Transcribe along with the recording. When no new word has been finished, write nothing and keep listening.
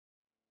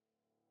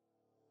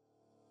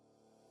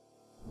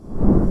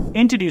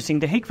Introducing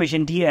the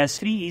Hikvision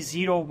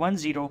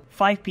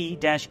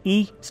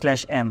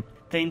DS-3E0105P-E/M,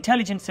 the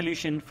intelligent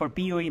solution for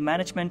PoE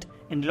management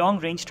in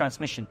long-range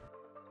transmission.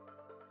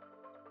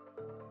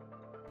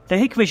 The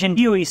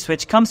Hikvision PoE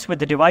Switch comes with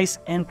the device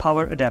and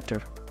power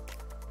adapter.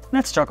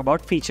 Let's talk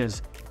about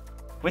features.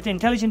 With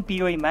intelligent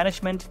PoE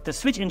management, the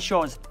switch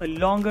ensures a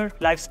longer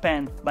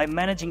lifespan by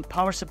managing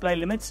power supply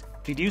limits,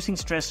 reducing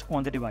stress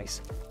on the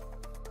device.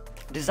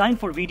 Designed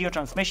for video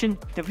transmission,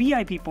 the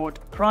VIP port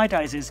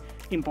prioritizes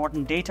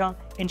important data,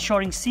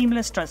 ensuring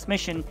seamless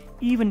transmission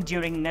even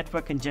during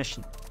network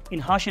congestion. In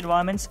harsh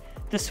environments,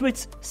 the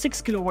switch's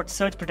 6 kW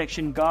surge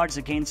protection guards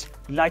against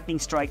lightning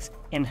strikes,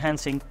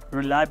 enhancing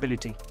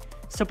reliability.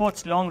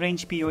 Supports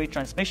long-range PoE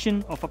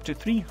transmission of up to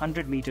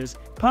 300 meters,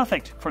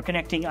 perfect for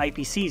connecting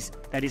IPCs,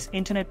 that is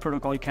Internet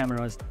Protocol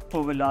cameras,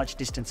 over large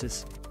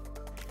distances.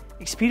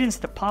 Experience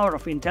the power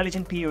of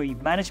intelligent PoE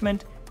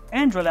management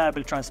and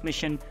reliable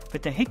transmission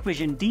with the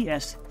Hikvision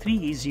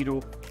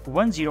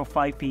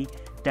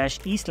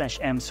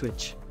DS-3E0105P-E/M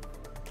switch.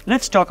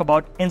 Let's talk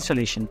about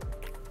installation.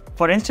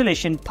 For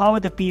installation, power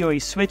the PoE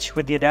switch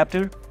with the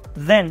adapter,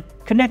 then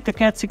connect the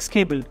Cat6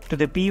 cable to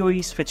the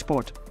PoE switch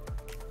port.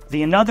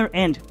 The other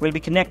end will be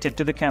connected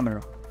to the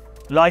camera.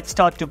 Lights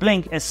start to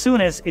blink as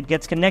soon as it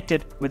gets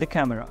connected with the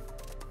camera.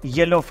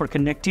 Yellow for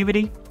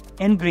connectivity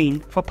and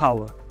green for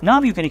power.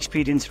 Now you can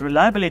experience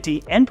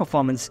reliability and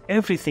performance,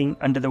 everything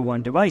under the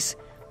one device.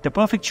 The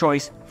perfect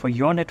choice for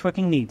your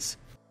networking needs.